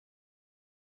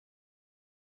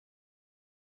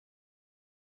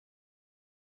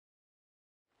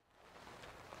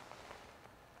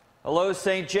Hello,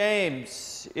 St.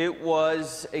 James. It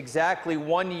was exactly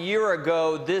 1 year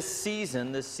ago this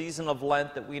season of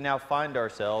Lent, that we now find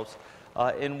ourselves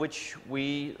in which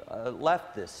we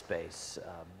left this space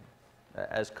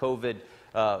as COVID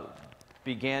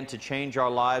began to change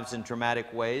our lives in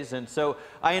dramatic ways. And so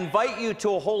I invite you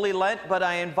to a Holy Lent, but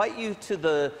I invite you to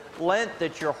the Lent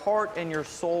that your heart and your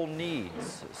soul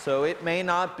needs. So it may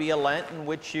not be a Lent in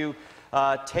which you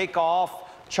take off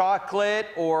chocolate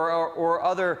or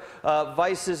other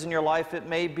vices in your life. It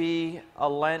may be a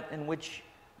Lent in which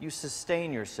you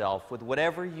sustain yourself with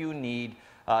whatever you need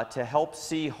to help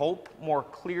see hope more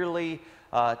clearly,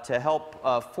 to help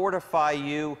fortify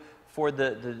you for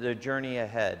the journey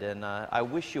ahead. And I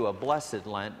wish you a blessed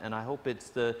Lent, and I hope it's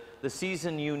the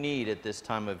season you need at this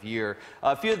time of year.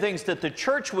 A few things that the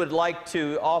church would like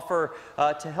to offer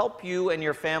to help you and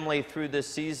your family through this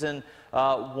season.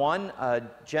 One,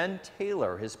 Jen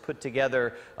Taylor has put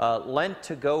together Lent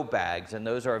to Go bags, and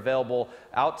those are available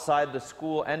outside the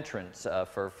school entrance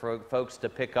for folks to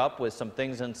pick up with some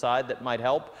things inside that might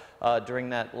help during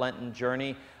that Lenten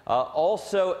journey.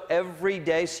 Also, every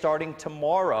day starting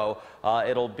tomorrow,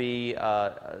 it'll be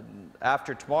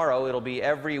after tomorrow, it'll be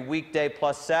every weekday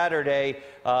plus Saturday,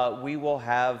 we will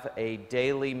have a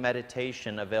daily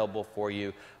meditation available for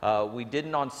you. We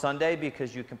didn't on Sunday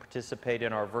because you can participate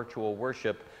in our virtual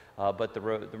worship, but the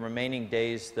remaining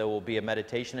days there will be a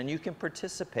meditation, and you can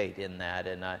participate in that.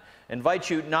 And I invite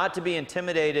you not to be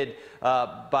intimidated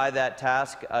by that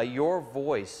task. Your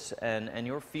voice and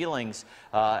your feelings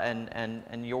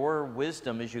and your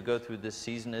wisdom as you go through this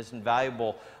season is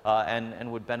invaluable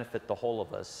and would benefit the whole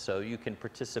of us. So you can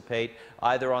participate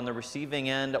either on the receiving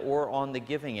end or on the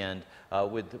giving end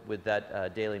with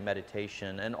that daily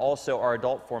meditation. And also our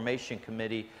Adult Formation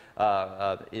Committee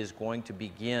is going to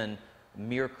begin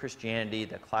Mere Christianity,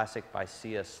 the classic by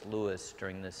C.S. Lewis,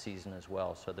 during this season as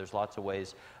well. So there's lots of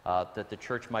ways that the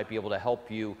church might be able to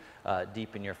help you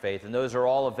deepen your faith. And those are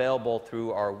all available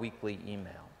through our weekly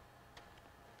email.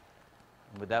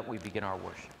 And with that, we begin our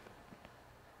worship.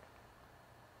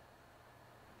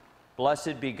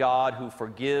 Blessed be God who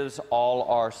forgives all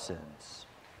our sins.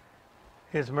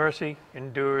 His mercy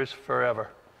endures forever.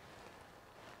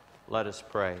 Let us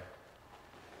pray.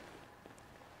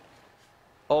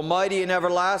 Almighty and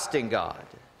everlasting God,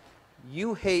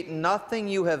 you hate nothing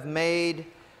you have made,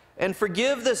 and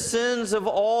forgive the sins of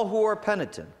all who are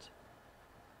penitent.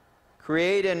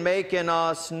 Create and make in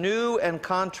us new and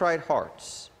contrite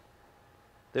hearts,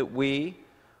 that we,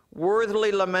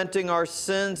 worthily lamenting our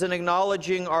sins and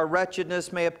acknowledging our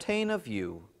wretchedness, may obtain of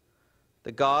you,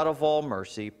 the God of all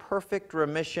mercy, perfect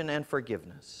remission and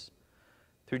forgiveness.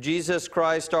 Through Jesus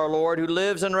Christ our Lord, who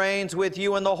lives and reigns with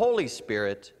you in the Holy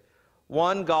Spirit,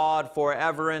 one God,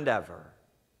 forever and ever.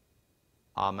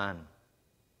 Amen.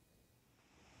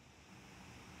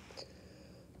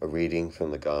 A reading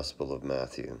from the Gospel of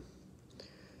Matthew.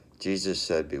 Jesus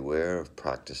said, "Beware of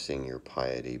practicing your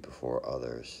piety before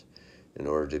others, in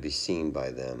order to be seen by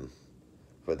them,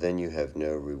 for then you have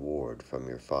no reward from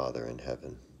your Father in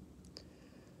heaven.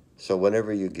 So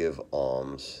whenever you give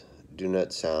alms, do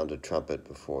not sound a trumpet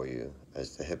before you,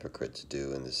 as the hypocrites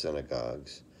do in the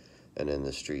synagogues and in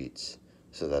the streets,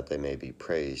 so that they may be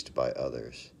praised by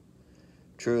others.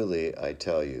 Truly, I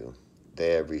tell you,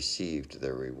 they have received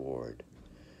their reward.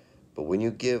 But when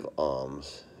you give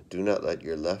alms, do not let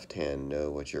your left hand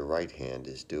know what your right hand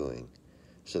is doing,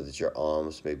 so that your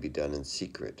alms may be done in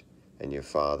secret, and your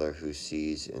Father who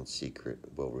sees in secret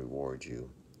will reward you.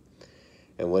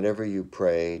 And whenever you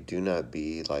pray, do not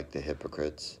be like the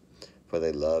hypocrites, for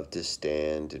they love to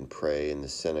stand and pray in the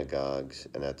synagogues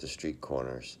and at the street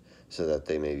corners, so that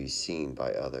they may be seen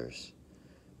by others.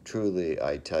 Truly,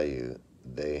 I tell you,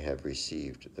 they have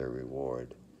received their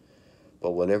reward.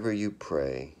 But whenever you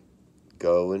pray,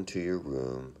 go into your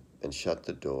room and shut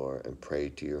the door and pray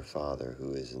to your Father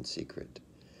who is in secret.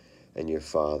 And your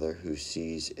Father who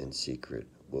sees in secret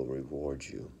will reward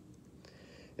you.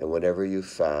 And whenever you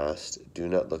fast, do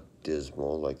not look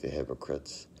dismal like the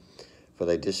hypocrites, for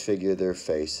they disfigure their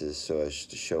faces so as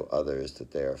to show others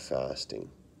that they are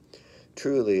fasting.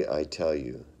 Truly, I tell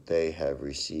you, they have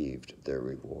received their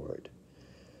reward.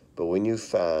 But when you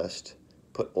fast,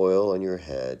 put oil on your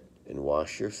head and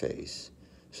wash your face,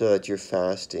 so that your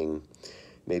fasting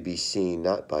may be seen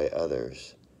not by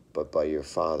others, but by your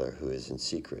Father who is in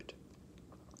secret.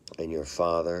 And your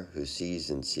Father who sees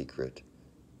in secret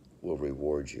will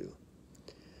reward you.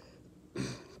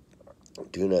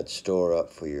 Do not store up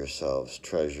for yourselves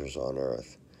treasures on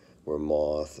earth, where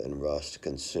moth and rust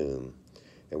consume,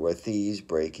 and where thieves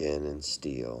break in and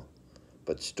steal,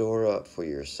 but store up for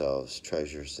yourselves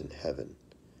treasures in heaven,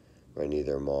 where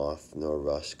neither moth nor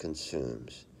rust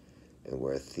consumes, and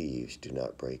where thieves do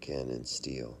not break in and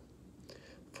steal.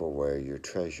 For where your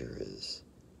treasure is,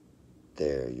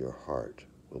 there your heart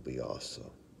will be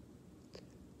also.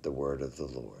 The word of the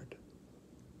Lord.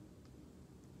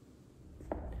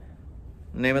 In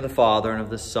the name of the Father, and of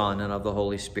the Son, and of the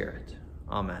Holy Spirit.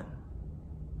 Amen.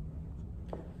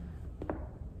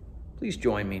 Please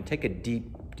join me and take a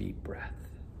deep, deep breath.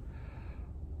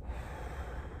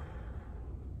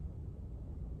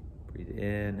 Breathe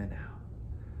in and out.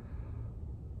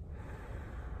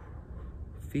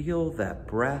 Feel that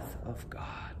breath of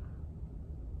God.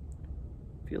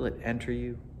 Feel it enter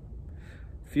you.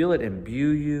 Feel it imbue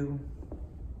you.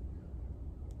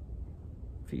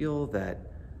 Feel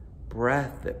that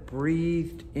breath that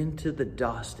breathed into the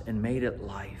dust and made it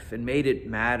life, and made it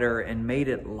matter, and made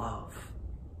it love.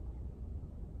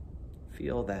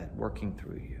 Feel that working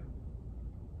through you.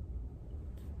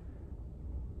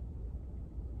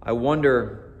 I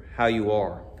wonder how you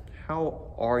are.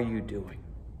 How are you doing?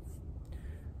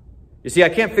 You see, I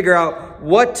can't figure out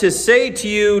what to say to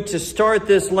you to start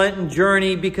this Lenten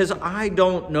journey because I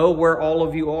don't know where all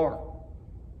of you are.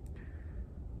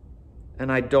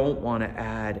 And I don't want to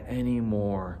add any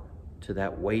more to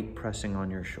that weight pressing on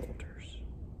your shoulders.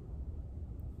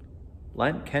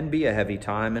 Lent can be a heavy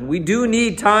time, and we do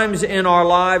need times in our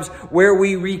lives where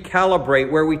we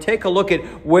recalibrate, where we take a look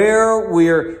at where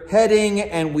we're heading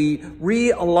and we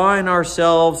realign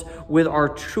ourselves with our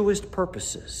truest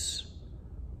purposes.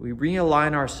 We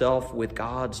realign ourselves with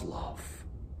God's love.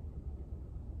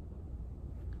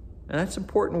 And that's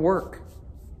important work.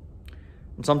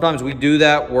 And sometimes we do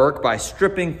that work by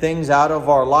stripping things out of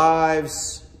our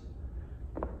lives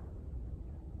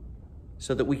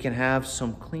so that we can have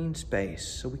some clean space,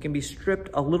 so we can be stripped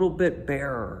a little bit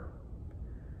barer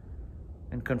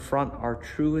and confront our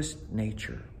truest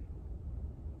nature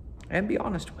and be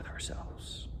honest with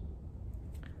ourselves.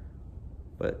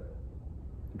 But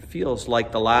it feels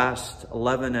like the last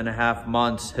 11 and a half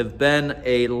months have been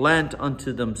a Lent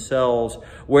unto themselves,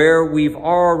 where we've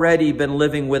already been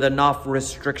living with enough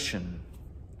restriction.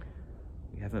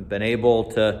 We haven't been able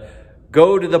to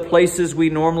go to the places we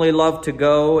normally love to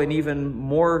go, and even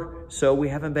more so, we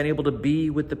haven't been able to be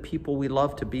with the people we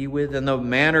love to be with in the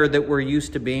manner that we're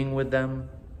used to being with them.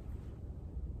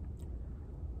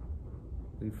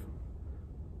 We've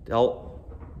dealt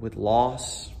with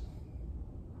loss,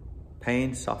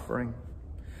 pain, suffering.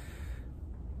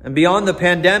 And beyond the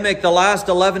pandemic, the last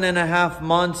 11 and a half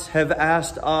months have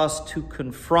asked us to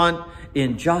confront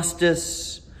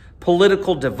injustice,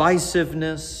 political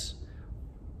divisiveness,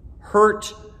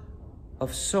 hurt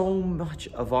of so much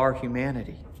of our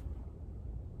humanity.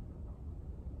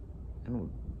 And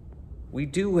we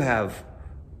do have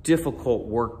difficult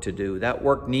work to do. That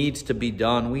work needs to be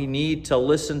done. We need to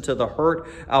listen to the hurt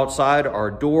outside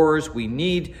our doors. We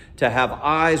need to have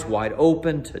eyes wide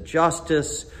open to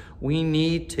justice. We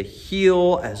need to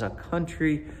heal as a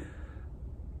country.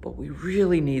 But we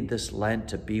really need this Lent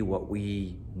to be what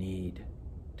we need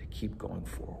to keep going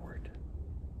forward,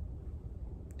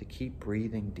 to keep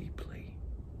breathing deeply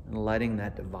and letting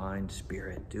that divine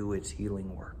Spirit do its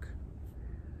healing work.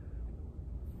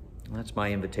 And that's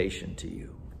my invitation to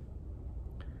you.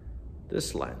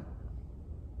 This Lent,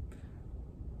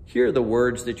 hear the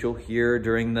words that you'll hear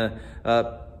during the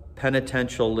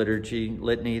penitential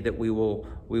litany that we will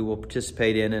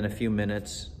participate in a few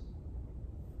minutes.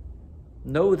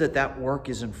 Know that that work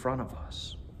is in front of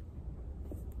us.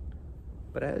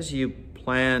 But as you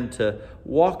plan to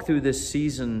walk through this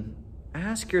season,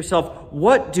 ask yourself,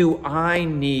 what do I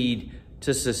need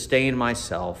to sustain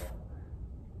myself,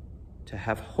 to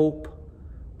have hope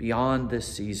beyond this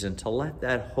season, to let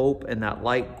that hope and that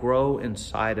light grow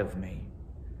inside of me?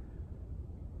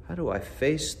 How do I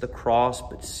face the cross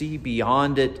but see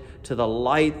beyond it to the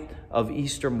light of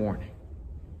Easter morning?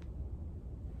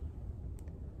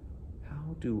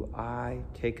 How do I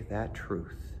take that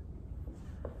truth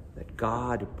that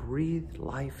God breathed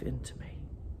life into me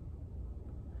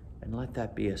and let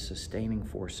that be a sustaining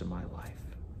force in my life?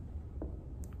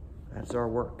 That's our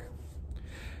work.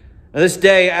 Now, this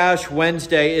day, Ash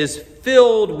Wednesday, is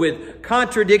filled with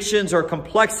contradictions or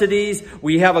complexities.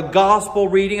 We have a gospel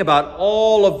reading about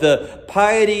all of the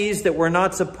pieties that we're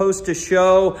not supposed to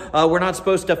show. We're not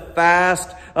supposed to fast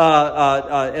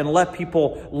and let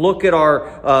people look at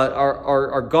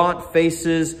our gaunt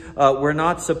faces. We're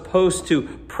not supposed to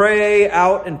pray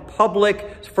out in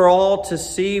public for all to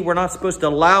see. We're not supposed to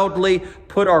loudly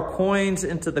put our coins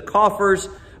into the coffers.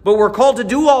 But we're called to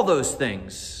do all those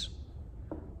things.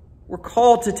 We're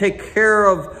called to take care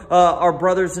of our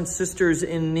brothers and sisters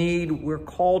in need. We're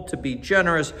called to be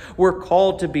generous. We're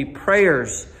called to be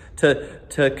prayers,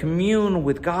 to commune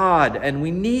with God, and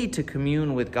we need to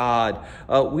commune with God.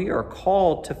 We are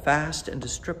called to fast and to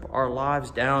strip our lives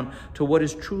down to what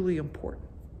is truly important.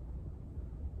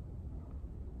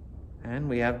 And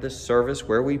we have this service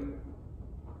where we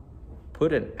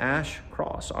put an ash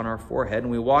cross on our forehead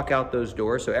and we walk out those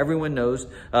doors so everyone knows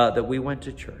that we went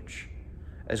to church,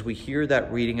 as we hear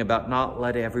that reading about not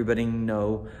let everybody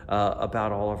know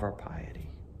about all of our piety.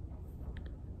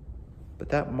 But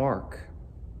that mark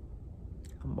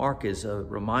is a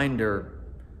reminder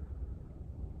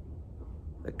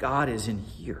that God is in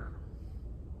here,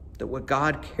 that what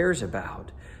God cares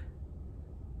about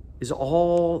is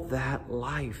all that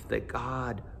life that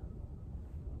God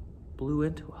blew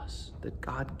into us, that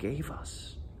God gave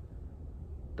us.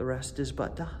 The rest is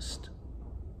but dust.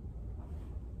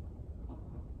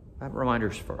 That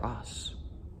reminder's for us.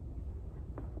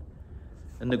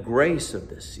 And the grace of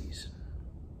this season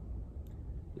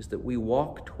is that we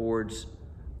walk towards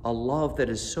a love that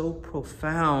is so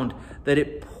profound that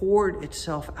it poured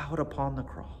itself out upon the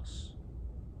cross.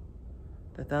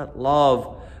 That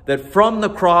love that from the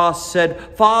cross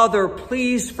said, Father,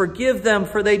 please forgive them,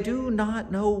 for they do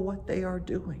not know what they are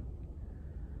doing,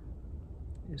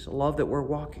 is a love that we're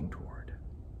walking toward.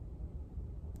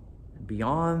 And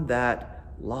beyond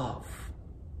that love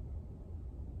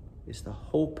is the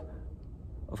hope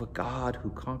of a God who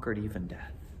conquered even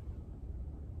death.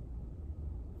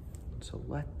 So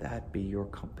let that be your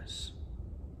compass.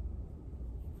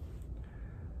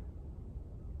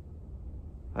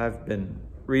 I've been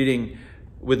reading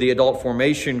with the adult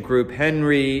formation group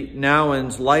Henry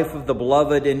Nouwen's Life of the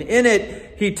Beloved, and in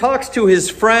it he talks to his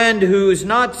friend who's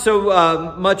not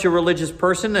so much a religious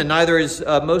person, and neither is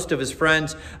most of his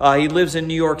friends. He lives in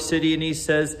New York City, and he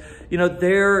says, you know,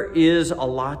 there is a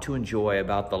lot to enjoy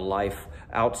about the life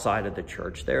outside of the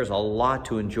church. There's a lot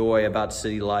to enjoy about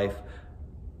city life,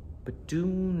 but do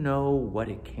know what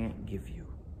it can't give you.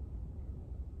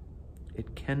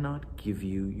 It cannot give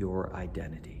you your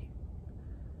identity.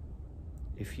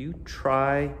 If you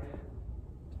try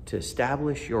to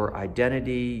establish your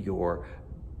identity, your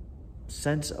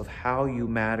sense of how you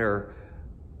matter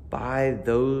by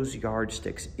those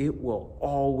yardsticks, it will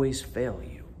always fail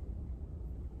you.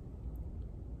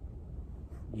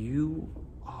 You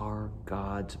are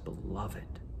God's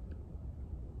beloved.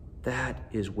 That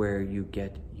is where you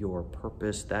get your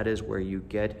purpose. That is where you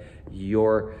get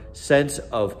your sense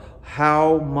of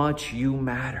how much you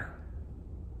matter.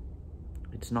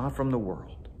 It's not from the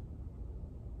world.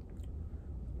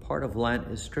 Part of Lent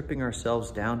is stripping ourselves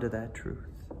down to that truth,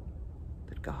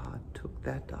 that God took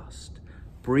that dust,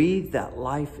 breathed that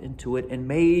life into it, and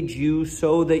made you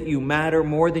so that you matter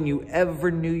more than you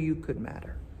ever knew you could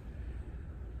matter.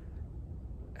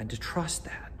 And to trust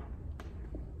that,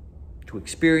 to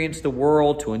experience the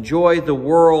world, to enjoy the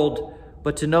world,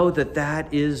 but to know that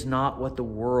that is not what the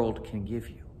world can give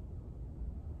you.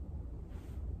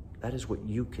 That is what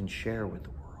you can share with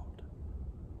the world.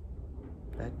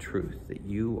 That truth that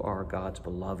you are God's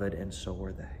beloved and so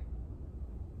are they.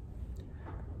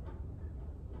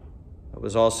 I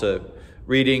was also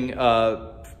reading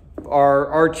our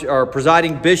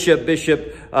presiding bishop,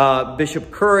 Bishop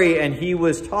Curry, and he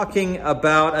was talking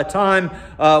about a time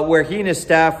where he and his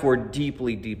staff were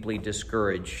deeply, deeply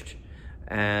discouraged.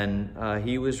 And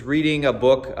he was reading a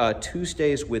book,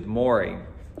 Tuesdays with Maury.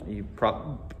 You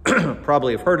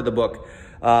probably have heard of the book.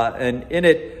 And in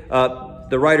it,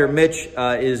 the writer Mitch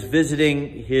is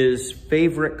visiting his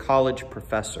favorite college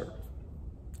professor.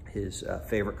 His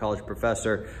favorite college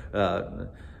professor,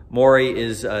 Maury,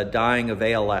 is dying of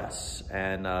ALS.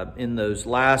 And in those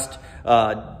last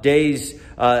days,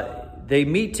 they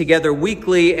meet together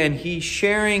weekly, and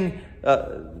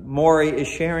Maury is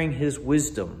sharing his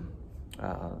wisdom,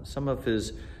 some of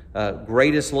his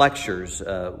greatest lectures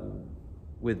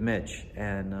with Mitch.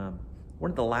 And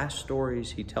one of the last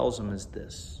stories he tells him is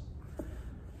this.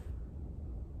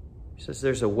 He says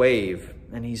there's a wave,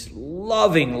 and he's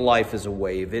loving life as a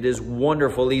wave. It is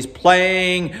wonderful. He's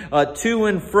playing to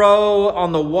and fro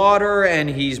on the water, and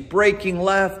he's breaking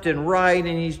left and right,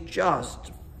 and he's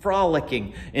just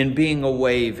frolicking in being a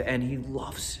wave, and he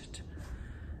loves it.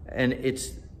 And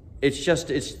it's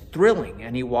thrilling,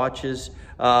 and he watches,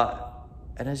 and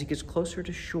as he gets closer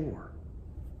to shore,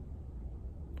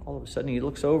 all of a sudden he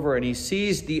looks over and he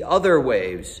sees the other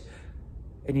waves,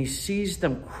 and he sees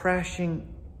them crashing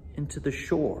into the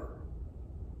shore.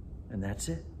 And that's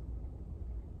it.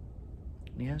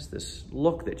 And he has this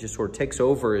look that just sort of takes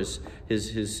over his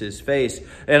face.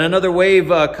 And another wave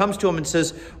comes to him and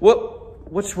says, What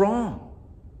What's wrong?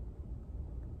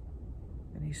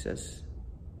 And he says,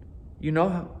 you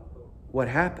know what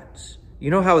happens.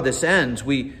 You know how this ends.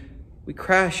 We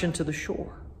crash into the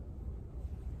shore.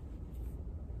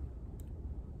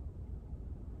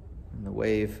 And the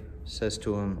wave says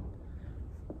to him,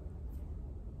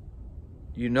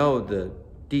 you know the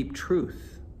deep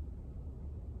truth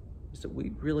is that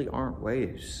we really aren't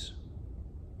waves.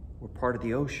 We're part of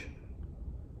the ocean.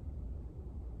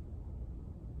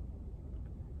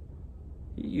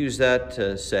 He used that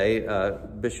to say,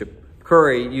 Bishop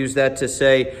Curry used that to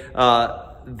say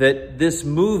that this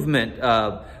movement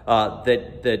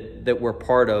that we're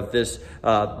part of,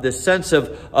 this sense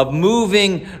of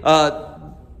moving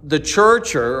the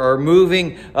church or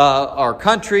moving our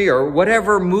country or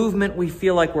whatever movement we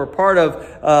feel like we're part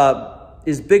of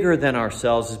is bigger than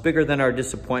ourselves, is bigger than our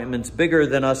disappointments, bigger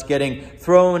than us getting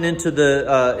thrown into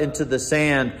the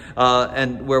sand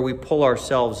and where we pull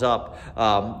ourselves up.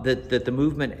 That the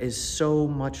movement is so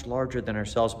much larger than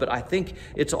ourselves. But I think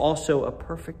it's also a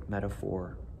perfect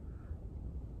metaphor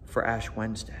for Ash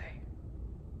Wednesday.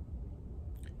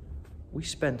 We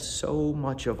spend so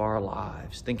much of our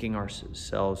lives thinking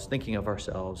of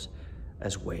ourselves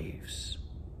as waves.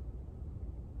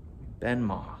 Ben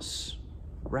Moss,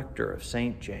 rector of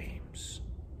St. James.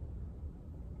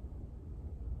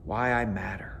 Why I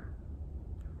matter.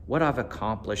 What I've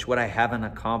accomplished, what I haven't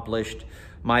accomplished,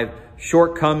 my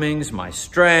shortcomings, my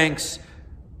strengths,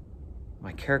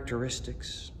 my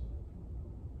characteristics.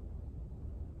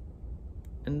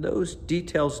 And those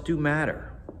details do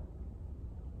matter.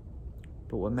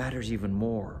 But what matters even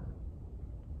more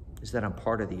is that I'm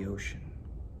part of the ocean.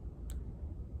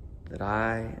 That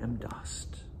I am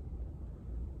dust,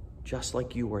 just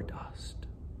like you are dust.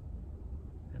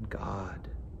 And God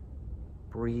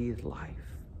breathed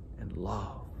life and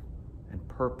love and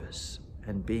purpose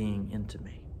and being into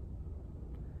me.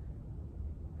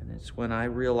 And it's when I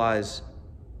realize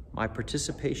my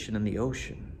participation in the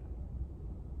ocean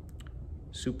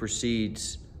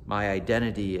supersedes my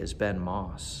identity as Ben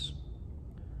Moss,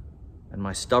 and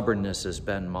my stubbornness as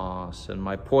Ben Moss, and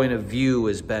my point of view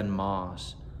as Ben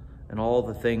Moss, and all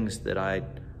the things that I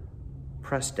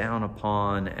press down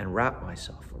upon and wrap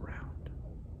myself around.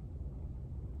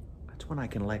 That's when I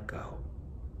can let go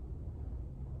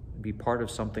and be part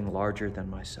of something larger than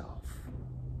myself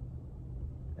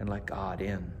and let God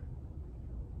in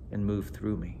and move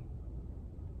through me.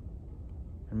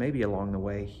 And maybe along the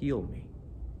way, heal me.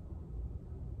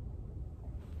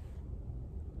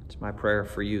 It's my prayer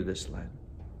for you this Lent,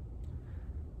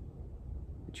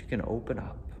 that you can open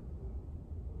up,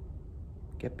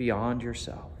 get beyond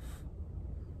yourself,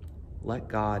 let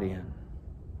God in,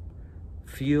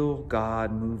 feel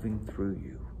God moving through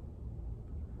you,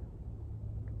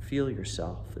 feel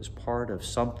yourself as part of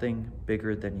something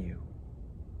bigger than you,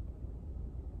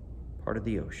 part of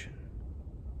the ocean,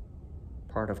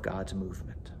 part of God's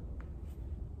movement.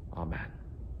 Amen.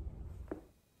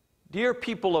 Dear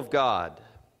people of God,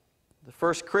 the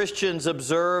first Christians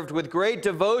observed with great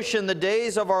devotion the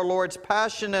days of our Lord's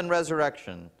passion and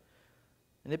resurrection,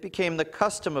 and it became the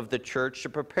custom of the church to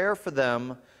prepare for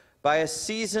them by a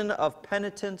season of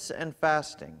penitence and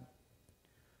fasting.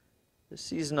 The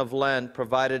season of Lent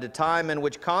provided a time in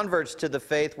which converts to the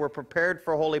faith were prepared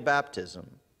for holy baptism.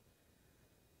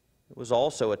 It was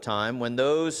also a time when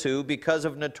those who, because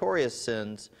of notorious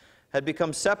sins, had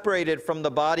become separated from the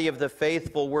body of the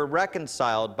faithful were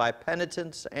reconciled by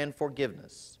penitence and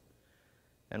forgiveness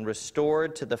and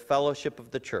restored to the fellowship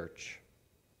of the church.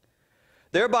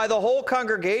 Thereby the whole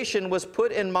congregation was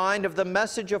put in mind of the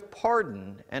message of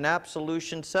pardon and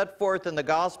absolution set forth in the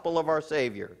gospel of our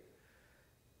Savior,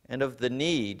 and of the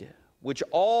need which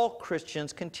all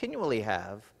Christians continually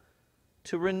have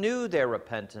to renew their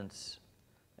repentance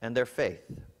and their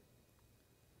faith.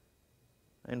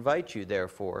 I invite you,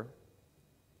 therefore,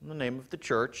 in the name of the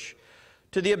church,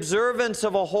 to the observance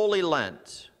of a holy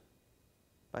Lent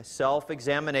by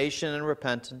self-examination and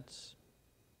repentance,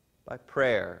 by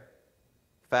prayer,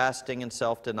 fasting and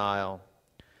self-denial,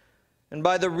 and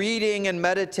by the reading and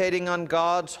meditating on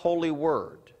God's holy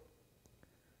word,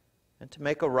 and to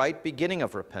make a right beginning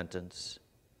of repentance.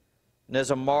 And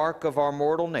as a mark of our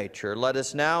mortal nature, let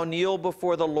us now kneel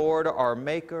before the Lord, our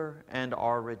Maker and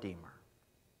our Redeemer.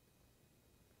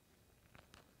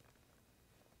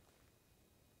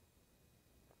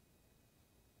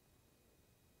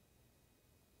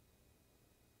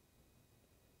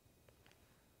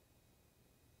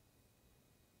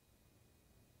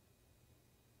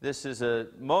 This is a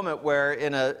moment where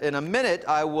in a minute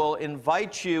I will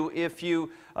invite you, if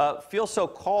you feel so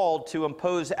called, to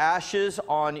impose ashes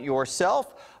on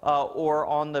yourself or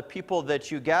on the people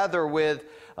that you gather with.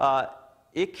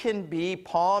 It can be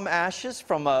palm ashes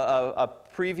from a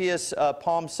previous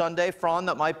Palm Sunday frond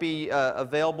that might be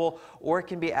available, or it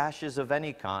can be ashes of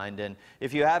any kind. And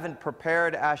if you haven't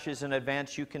prepared ashes in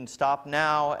advance, you can stop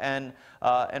now and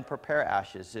prepare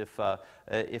ashes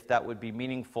if that would be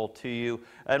meaningful to you.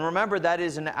 And remember, that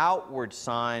is an outward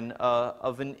sign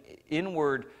of an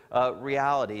inward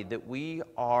reality, that we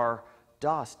are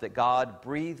dust that God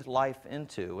breathed life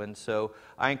into. And so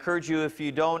I encourage you, if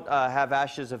you don't have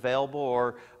ashes available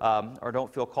or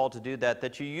don't feel called to do that,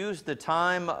 that you use the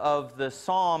time of the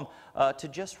psalm to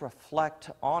just reflect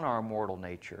on our mortal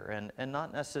nature and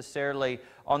not necessarily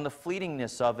on the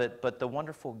fleetingness of it, but the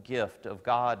wonderful gift of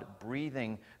God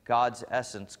breathing God's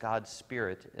essence, God's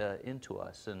spirit into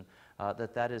us, and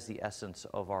that is the essence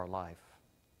of our life.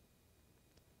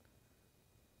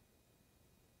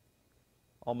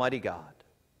 Almighty God,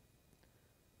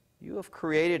 you have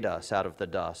created us out of the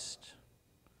dust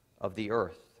of the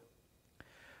earth.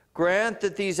 Grant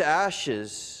that these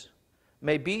ashes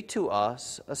may be to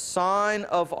us a sign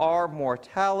of our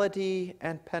mortality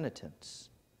and penitence,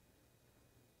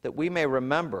 that we may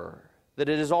remember that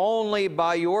it is only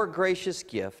by your gracious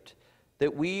gift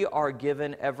that we are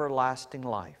given everlasting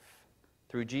life,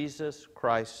 through Jesus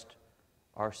Christ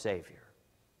our Savior.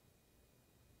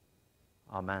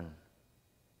 Amen.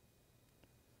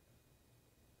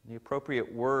 The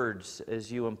appropriate words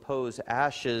as you impose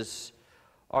ashes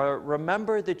are,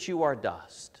 remember that you are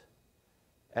dust,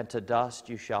 and to dust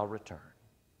you shall return.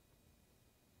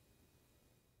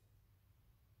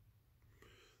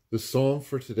 The psalm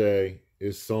for today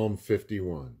is Psalm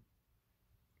 51.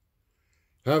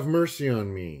 Have mercy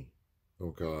on me, O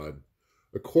God,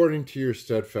 according to your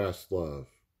steadfast love.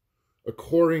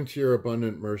 According to your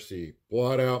abundant mercy,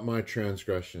 blot out my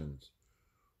transgressions.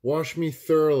 Wash me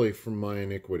thoroughly from my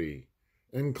iniquity,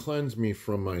 and cleanse me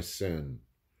from my sin.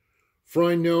 For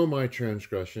I know my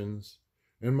transgressions,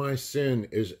 and my sin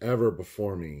is ever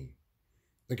before me.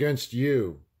 Against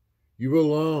you, you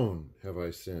alone have I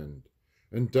sinned,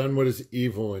 and done what is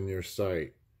evil in your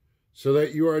sight, so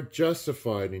that you are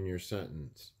justified in your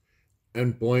sentence,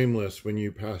 and blameless when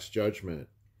you pass judgment.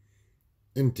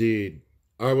 Indeed,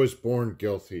 I was born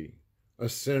guilty, a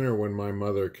sinner when my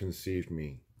mother conceived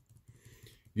me.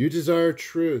 You desire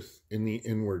truth in the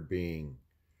inward being.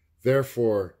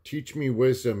 Therefore, teach me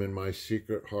wisdom in my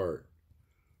secret heart.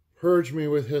 Purge me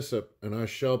with hyssop, and I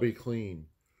shall be clean.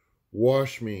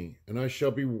 Wash me, and I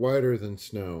shall be whiter than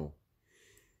snow.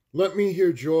 Let me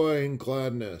hear joy and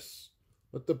gladness.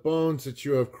 Let the bones that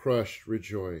you have crushed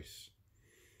rejoice.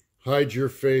 Hide your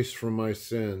face from my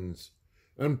sins,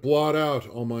 and blot out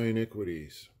all my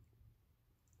iniquities.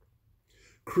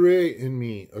 Create in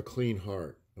me a clean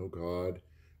heart, O God,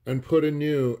 and put a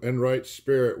new and right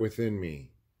spirit within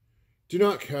me. Do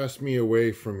not cast me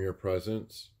away from your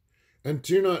presence, and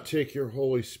do not take your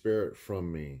Holy Spirit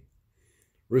from me.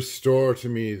 Restore to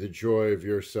me the joy of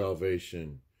your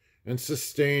salvation, and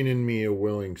sustain in me a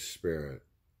willing spirit.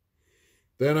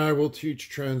 Then I will teach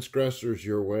transgressors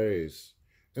your ways,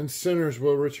 and sinners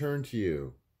will return to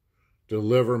you.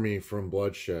 Deliver me from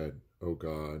bloodshed, O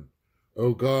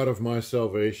God of my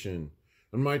salvation,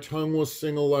 and my tongue will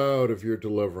sing aloud of your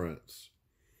deliverance.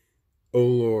 O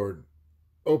Lord,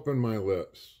 open my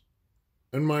lips,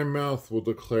 and my mouth will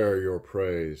declare your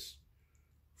praise.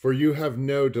 For you have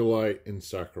no delight in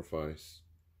sacrifice.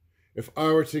 If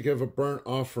I were to give a burnt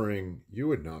offering, you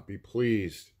would not be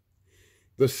pleased.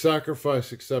 The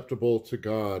sacrifice acceptable to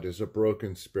God is a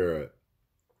broken spirit,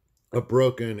 a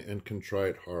broken and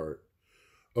contrite heart.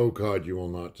 O God, you will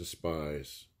not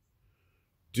despise.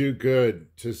 Do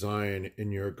good to Zion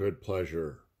in your good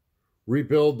pleasure.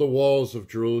 Rebuild the walls of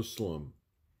Jerusalem.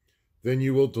 Then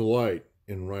you will delight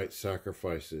in right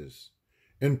sacrifices,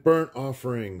 in burnt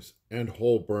offerings and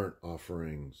whole burnt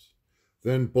offerings.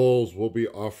 Then bulls will be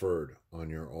offered on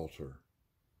your altar.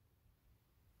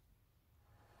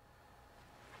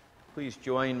 Please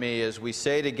join me as we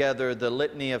say together the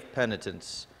Litany of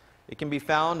Penitence. It can be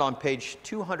found on page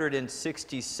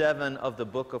 267 of the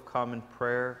Book of Common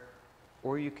Prayer,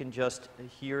 or you can just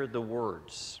hear the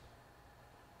words.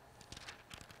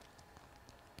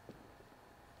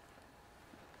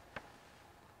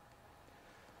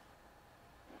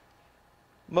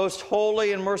 Most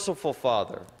holy and merciful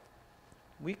Father,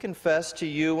 we confess to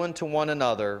you and to one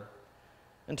another,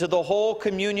 and to the whole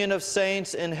communion of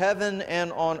saints in heaven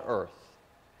and on earth,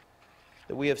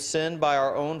 that we have sinned by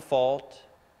our own fault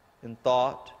in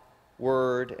thought,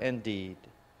 word, and deed,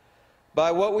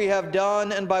 by what we have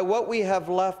done and by what we have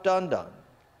left undone.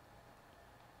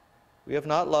 We have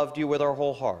not loved you with our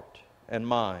whole heart and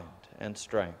mind and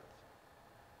strength.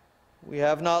 We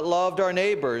have not loved our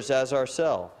neighbors as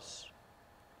ourselves.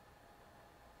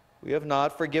 We have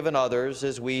not forgiven others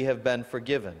as we have been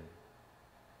forgiven.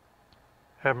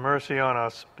 Have mercy on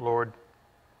us, Lord.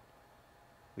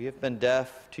 We have been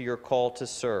deaf to your call to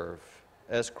serve,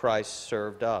 as Christ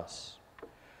served us.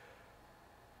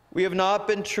 We have not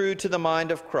been true to the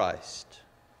mind of Christ.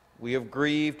 We have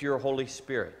grieved your Holy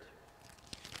Spirit.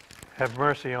 Have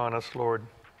mercy on us, Lord.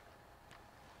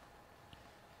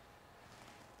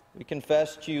 We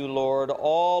confess to you, Lord,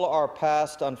 all our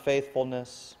past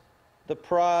unfaithfulness, the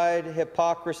pride,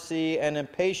 hypocrisy, and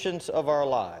impatience of our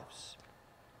lives.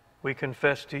 We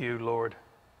confess to you, Lord.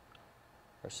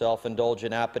 Our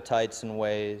self-indulgent appetites and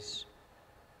ways,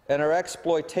 and our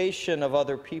exploitation of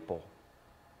other people.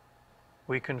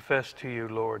 We confess to you,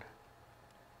 Lord.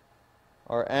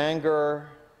 Our anger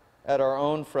at our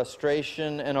own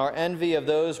frustration and our envy of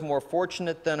those more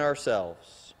fortunate than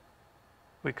ourselves.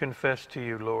 We confess to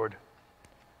you, Lord.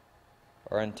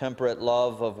 Our intemperate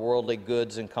love of worldly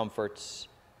goods and comforts,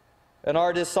 and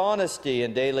our dishonesty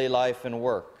in daily life and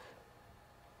work.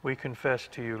 We confess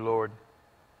to you, Lord.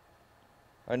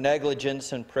 Our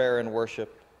negligence in prayer and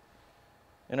worship,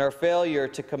 and our failure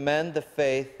to commend the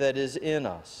faith that is in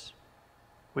us.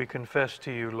 We confess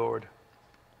to you, Lord.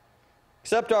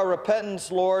 Accept our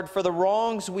repentance, Lord, for the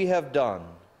wrongs we have done,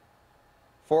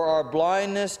 for our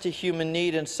blindness to human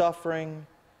need and suffering,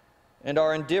 and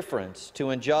our indifference to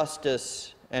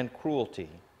injustice and cruelty.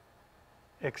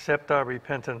 Accept our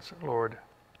repentance, Lord.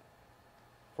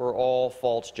 For all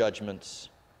false judgments,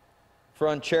 for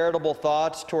uncharitable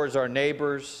thoughts towards our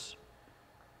neighbors,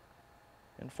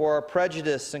 and for our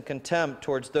prejudice and contempt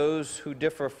towards those who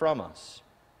differ from us.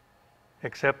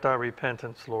 Accept our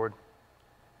repentance, Lord.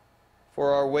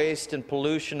 For our waste and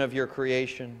pollution of your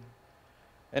creation,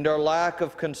 and our lack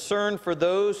of concern for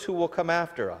those who will come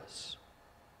after us.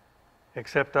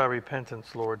 Accept our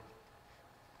repentance, Lord.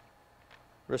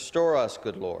 Restore us,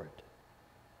 good Lord,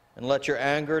 and let your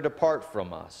anger depart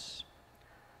from us.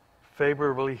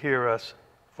 Favorably hear us,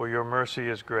 for your mercy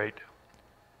is great.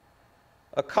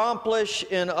 Accomplish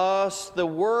in us the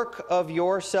work of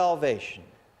your salvation,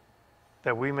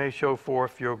 that we may show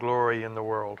forth your glory in the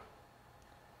world.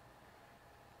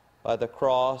 By the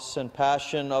cross and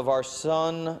passion of our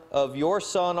Son, of your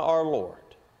Son, our Lord.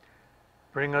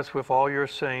 Bring us with all your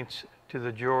saints to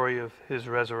the joy of his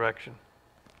resurrection.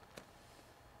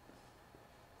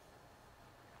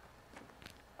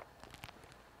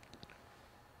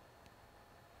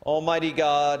 Almighty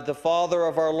God, the Father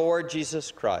of our Lord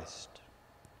Jesus Christ,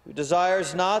 who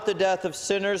desires not the death of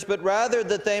sinners, but rather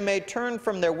that they may turn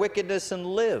from their wickedness and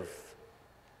live,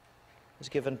 has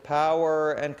given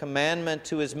power and commandment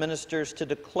to his ministers to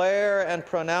declare and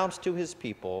pronounce to his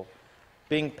people,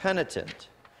 being penitent,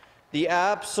 the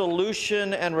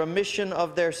absolution and remission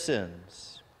of their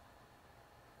sins.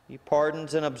 He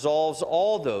pardons and absolves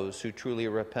all those who truly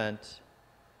repent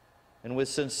and with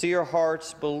sincere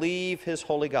hearts believe his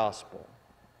holy gospel.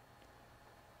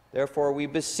 Therefore, we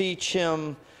beseech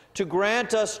him to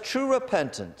grant us true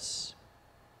repentance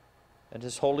and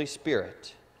his Holy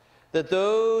Spirit, that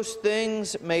those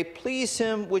things may please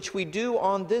him which we do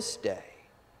on this day,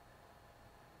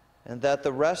 and that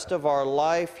the rest of our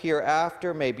life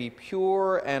hereafter may be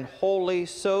pure and holy,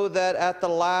 so that at the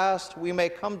last we may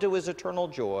come to his eternal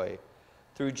joy,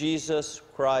 through Jesus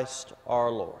Christ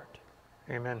our Lord.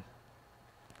 Amen.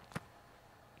 My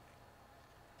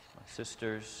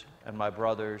sisters and my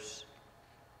brothers,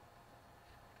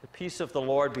 the peace of the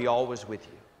Lord be always with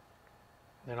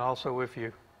you. And also with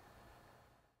you.